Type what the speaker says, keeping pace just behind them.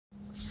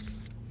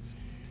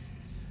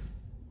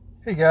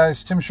Hey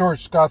guys, Tim Short,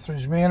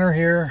 Scottridge Manor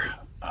here.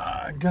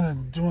 I'm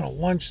doing a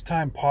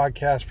lunchtime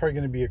podcast. Probably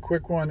gonna be a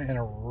quick one and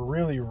a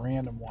really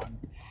random one.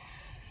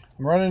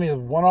 I'm running a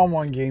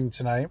one-on-one game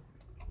tonight.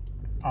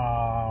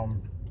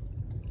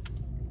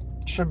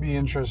 Should be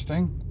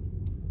interesting.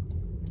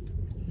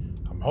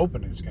 I'm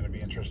hoping it's gonna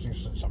be interesting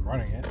since I'm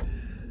running it.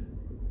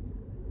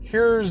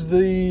 Here's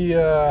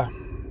the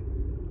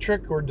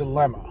trick or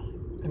dilemma,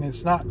 and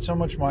it's not so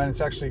much mine.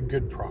 It's actually a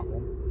good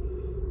problem.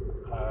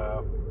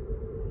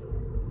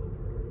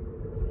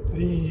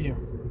 The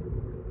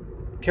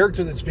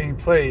character that's being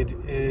played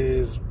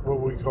is what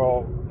we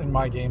call in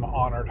my game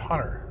Honored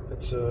Hunter.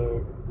 It's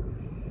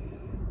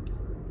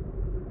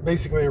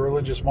basically a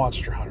religious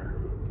monster hunter.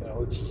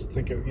 Let's just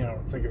think of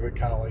it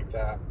kind of like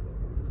that.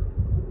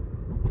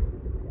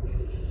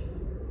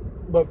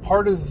 But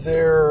part of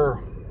their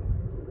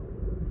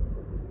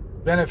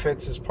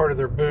benefits is part of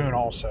their boon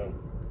also.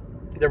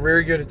 They're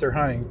very good at their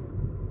hunting,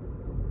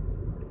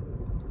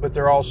 but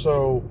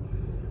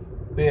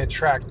they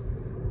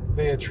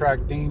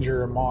attract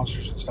danger and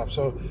monsters and stuff.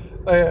 So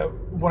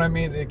when I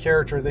made the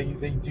character, they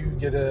do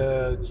get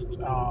to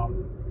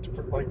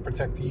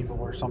protect evil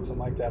or something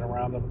like that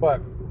around them. But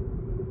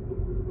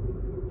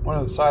one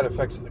of the side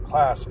effects of the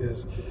class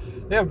is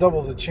they have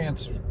double the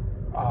chance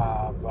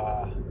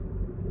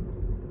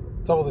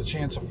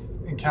of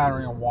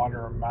encountering a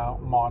wandering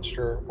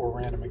monster or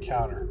random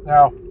encounter.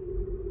 Now,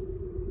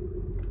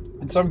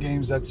 in some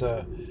games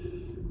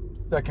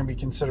that can be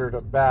considered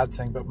a bad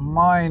thing, but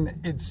mine,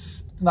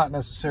 it's not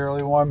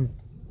necessarily one.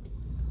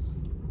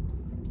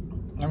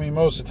 I mean,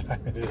 most of the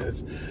time it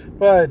is,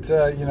 but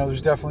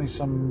there's definitely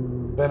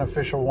some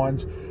beneficial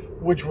ones,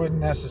 which wouldn't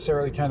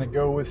necessarily kind of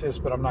go with this,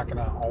 but I'm not going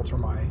to alter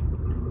my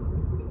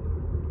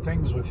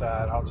things with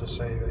that. I'll just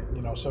say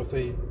that, so if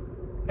they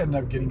end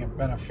up getting a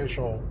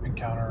beneficial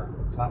encounter,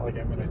 it's not like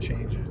I'm going to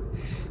change it.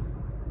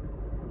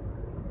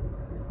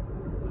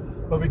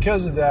 But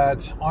because of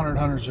that, honored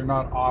hunters are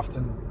not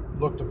often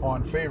looked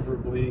upon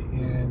favorably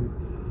in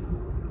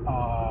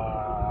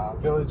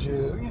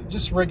villages,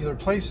 just regular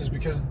places,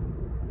 because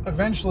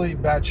eventually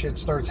bad shit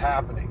starts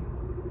happening.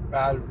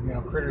 Bad,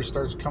 critters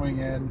starts coming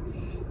in.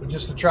 They're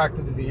just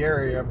attracted to the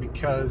area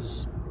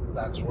because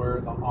that's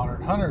where the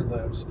honored hunter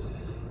lives.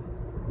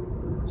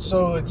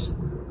 So it's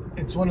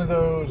one of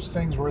those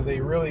things where they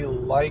really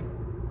like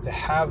to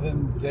have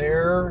them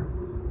there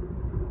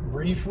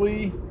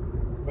briefly,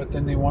 but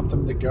then they want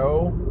them to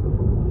go.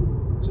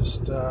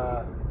 Just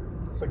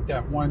it's like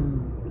that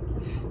one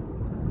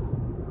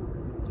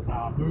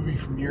movie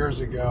from years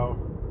ago,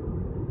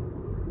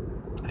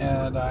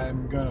 and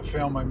I'm going to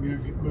fail my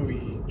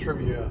movie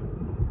trivia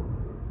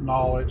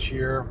knowledge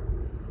here,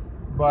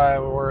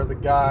 but where the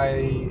guy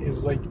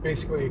is like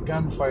basically a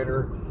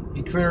gunfighter.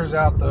 He clears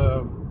out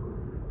the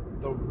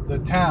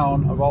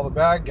town of all the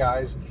bad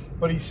guys,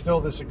 but he's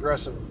still this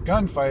aggressive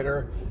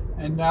gunfighter.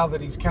 And now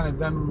that he's kind of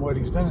done what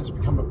he's done, it's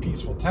become a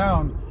peaceful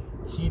town.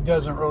 He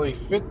doesn't really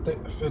fit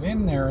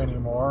in there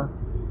anymore,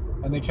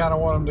 and they kind of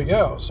want him to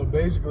go. So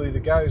basically, the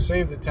guy who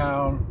saved the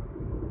town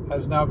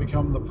has now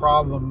become the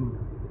problem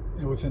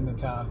within the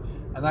town,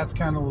 and that's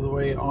kind of the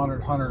way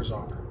honored hunters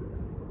are.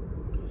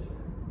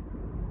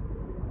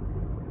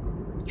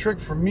 The trick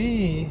for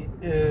me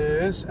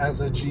is,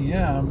 as a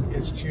GM,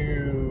 is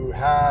to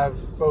have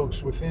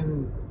folks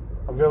within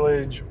a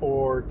village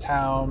or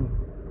town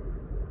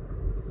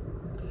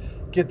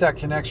get that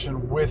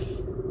connection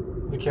with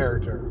the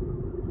character.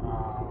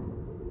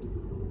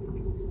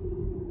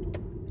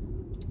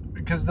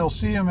 Because they'll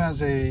see him as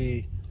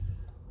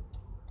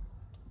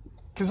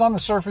because on the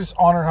surface,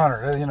 honored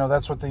hunter,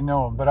 that's what they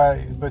know him. But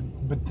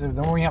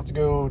then we have to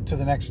go to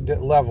the next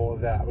level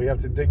of that. We have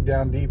to dig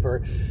down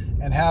deeper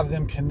and have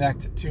them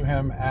connect to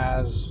him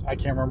as, I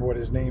can't remember what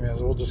his name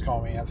is. We'll just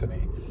call him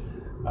Anthony.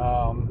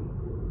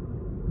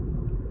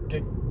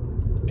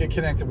 Get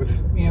connected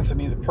with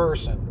Anthony, the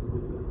person.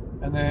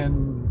 And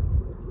then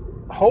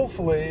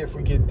hopefully if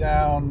we get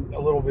down a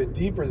little bit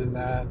deeper than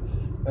that,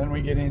 then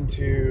we get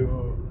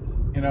into,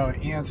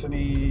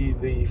 Anthony,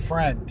 the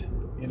friend,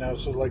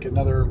 so like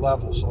another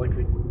level. So like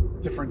the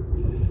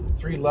different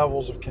 3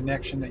 levels of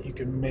connection that you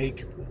can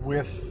make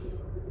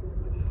with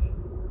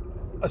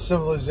a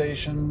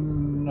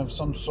civilization of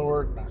some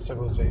sort, not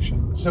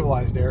civilization,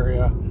 civilized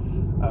area.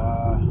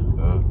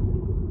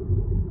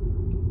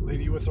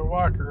 Lady with her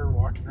walker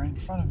walking right in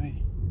front of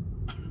me.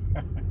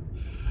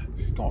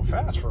 She's going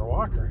fast for a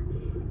walker.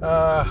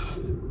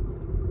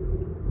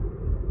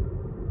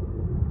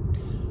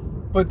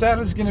 But that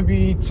is going to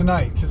be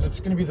tonight, because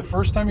it's going to be the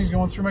first time he's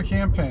going through my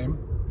campaign,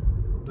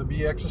 the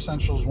BX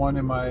Essentials one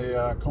in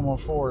my Como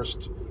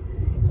Forest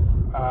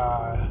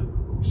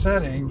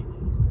setting,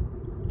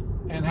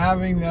 and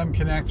having them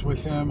connect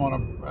with him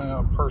on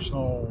a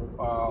personal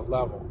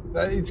level.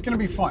 It's going to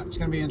be fun. It's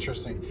going to be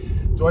interesting.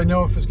 Do I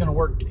know if it's going to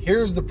work?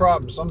 Here's the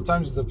problem.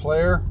 Sometimes the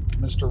player,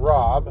 Mr.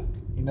 Rob,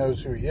 he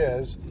knows who he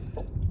is,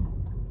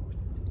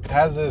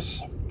 has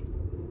this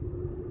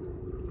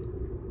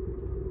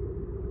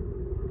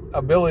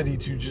ability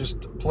to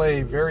just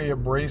play very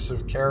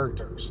abrasive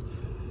characters.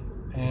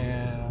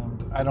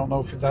 And I don't know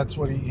if that's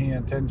what he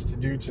intends to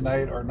do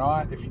tonight or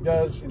not. If he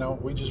does,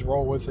 we just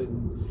roll with it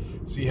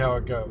and see how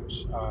it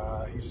goes.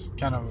 He's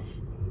kind of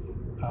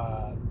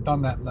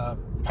done that in the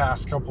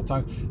past couple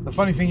times. The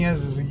funny thing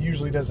is he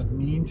usually doesn't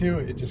mean to.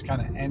 It just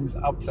kind of ends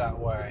up that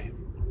way.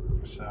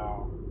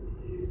 So,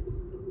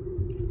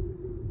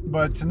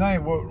 but tonight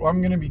what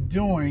I'm going to be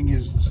doing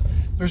is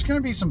there's going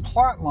to be some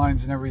plot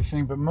lines and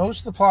everything, but most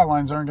of the plot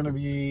lines aren't going to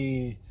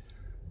be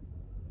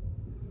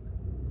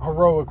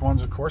heroic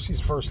ones. Of course, he's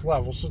first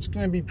level, so it's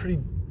going to be pretty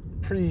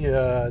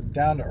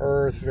down to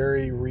earth,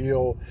 very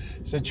real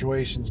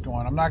situations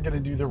going. I'm not going to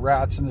do the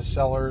rats in the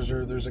cellars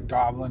or there's a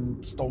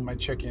goblin stole my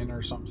chicken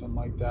or something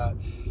like that,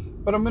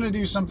 but I'm going to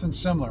do something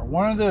similar.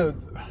 One of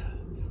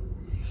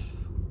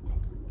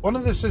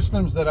the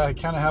systems that I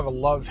kind of have a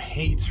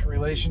love-hate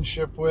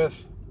relationship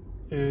with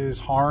is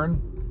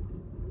Harn.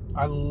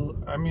 I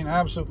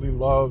absolutely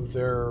love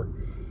their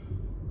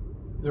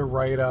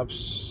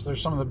write-ups. They're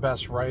some of the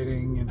best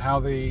writing and how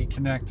they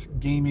connect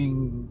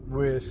gaming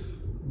with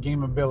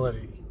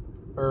gameability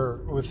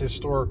or with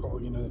historical.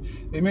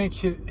 They make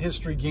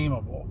history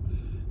gameable,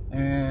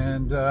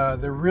 and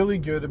they're really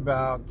good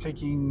about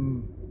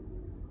taking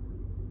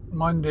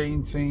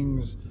mundane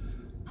things,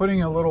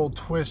 putting a little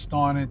twist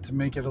on it to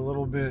make it a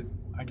little bit,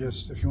 I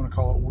guess, if you want to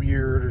call it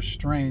weird or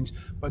strange,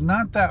 but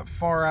not that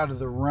far out of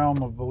the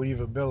realm of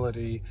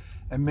believability,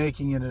 and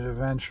making it an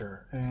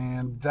adventure.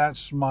 And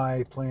that's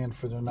my plan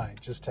for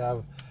tonight, just to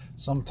have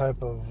some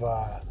type of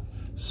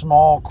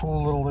small,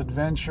 cool little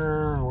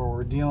adventure where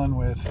we're dealing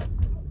with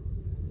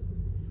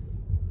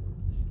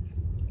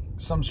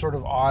some sort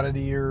of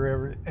oddity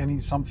or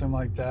something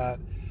like that.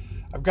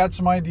 I've got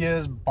some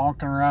ideas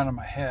bonking around in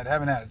my head. I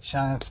haven't had a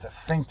chance to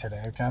think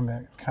today.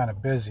 I'm kind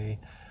of busy,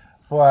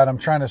 but I'm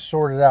trying to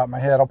sort it out in my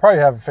head. I'll probably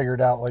have it figured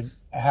out like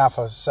half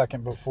a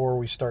second before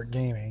we start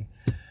gaming.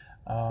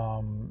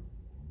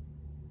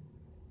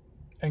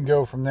 And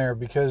go from there,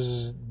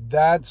 because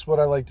that's what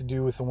I like to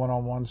do with the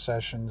one-on-one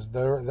sessions.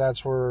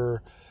 That's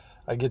where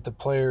I get the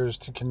players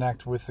to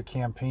connect with the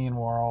campaign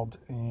world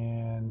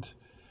and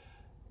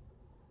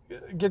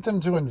get them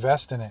to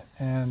invest in it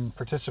and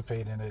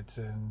participate in it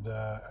and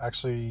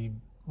actually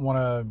want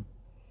to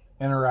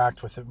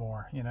interact with it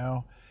more.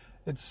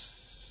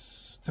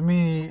 It's, to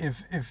me,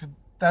 if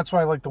that's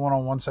why I like the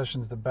one-on-one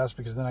sessions the best,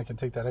 because then I can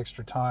take that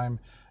extra time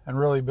and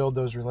really build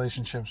those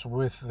relationships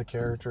with the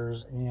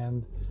characters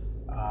and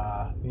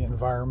the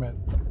environment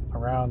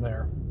around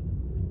there.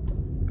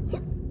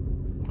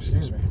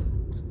 Excuse me.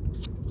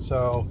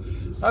 So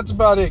that's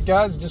about it,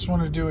 guys. Just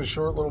want to do a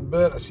short little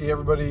bit. I see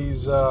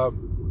everybody's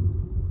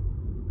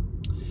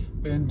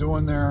been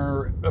doing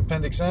their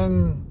Appendix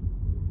N,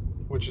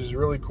 which is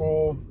really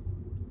cool.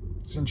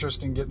 It's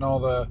interesting getting all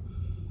the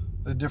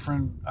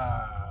different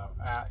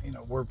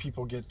where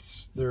people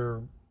get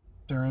their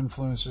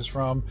influences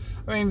from.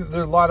 There's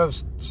a lot of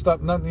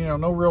stuff,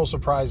 no real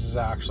surprises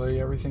actually.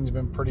 Everything's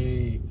been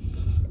pretty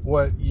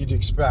what you'd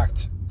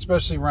expect,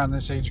 especially around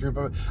this age group.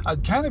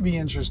 I'd kind of be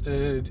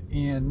interested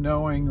in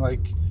knowing,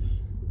 like,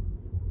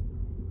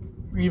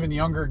 even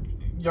younger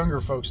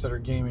folks that are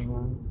gaming,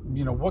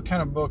 what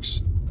kind of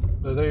books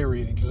are they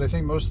reading? Because I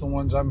think most of the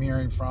ones I'm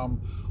hearing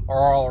from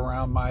are all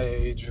around my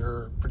age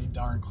or pretty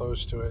darn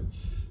close to it.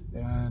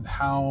 And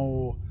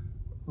how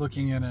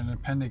looking at an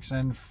Appendix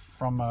N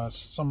from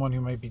someone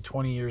who might be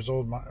 20 years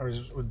old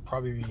would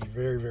probably be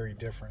very, very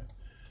different.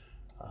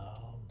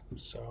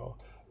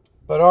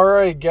 But all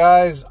right,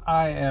 guys,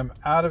 I am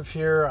out of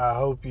here. I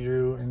hope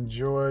you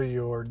enjoy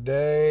your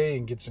day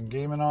and get some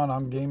gaming on.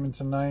 I'm gaming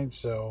tonight,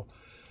 so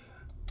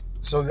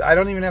I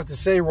don't even have to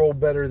say roll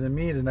better than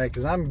me tonight,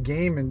 because I'm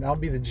gaming. I'll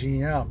be the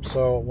GM.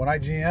 So when I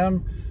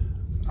GM,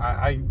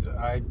 I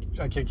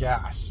kick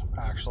ass.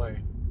 Actually,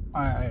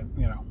 I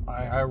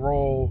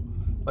roll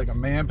like a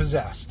man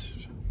possessed.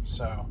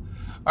 So,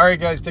 all right,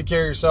 guys, take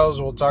care of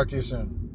yourselves. We'll talk to you soon.